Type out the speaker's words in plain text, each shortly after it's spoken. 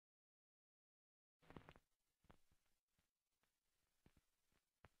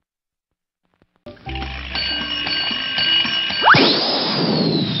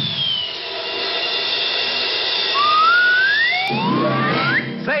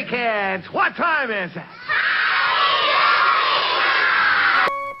kids, what time is it?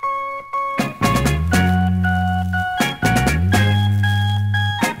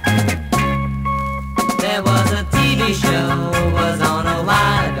 There was a TV show, was on a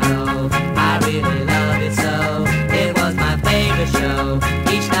while ago. I really loved it so. It was my favorite show.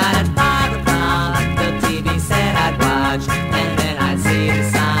 Each night at 5 o'clock, the TV said I'd watch, and then I'd see the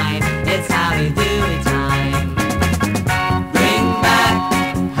sign. It's Howdy Doody time. Bring back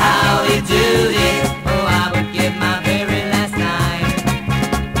Howdy Doody. Oh, I would give my very last dime.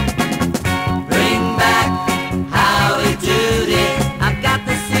 Bring back Howdy Doody. I've got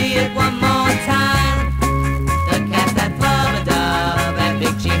to see it one more time. The cat that flubba dub and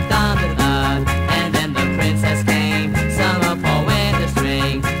Big Chief Thunderbug, and then the princess came, sung a poem to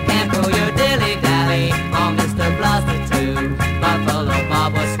string. Can't pull your dilly dally on Mr. Bluster too. Buffalo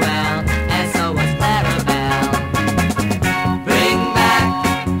Bob was swell, and so was Clarabelle. Bring back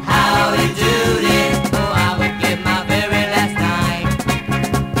Howdy Doody. Oh, I would give my very last dime.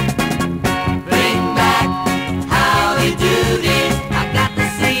 Bring back Howdy Doody. I've got to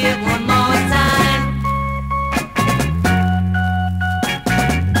see it one more time.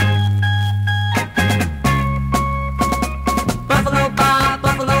 Buffalo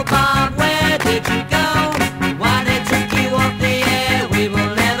Bob, where did you go? Why they took you off the air? We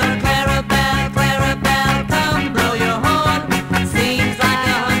will never. Clarabelle, come blow your horn. Seems like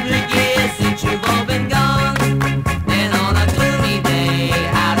 100 years since you've all been gone. And on a gloomy day,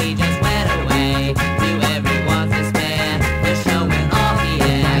 Howdy just went away. To everyone's despair, the show went off the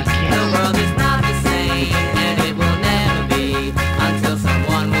air. The world is not the same, and it will never be, until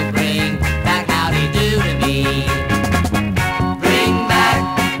someone will bring back Howdy Doody to me. Bring back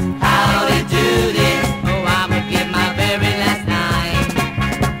Howdy Doody. Oh, I would give my very last dime.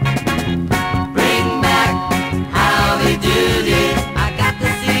 Bring back Howdy Doody. I got to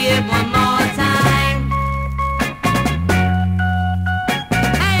see it one more time.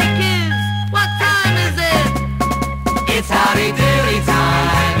 Hey kids, what time is it? It's Howdy Doody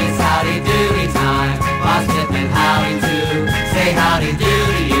time. It's Howdy Doody time. Boss Smith and Howdy too. Say howdy do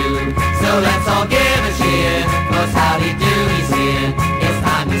to you. So let's all give a cheer, 'cause Howdy Doody's here.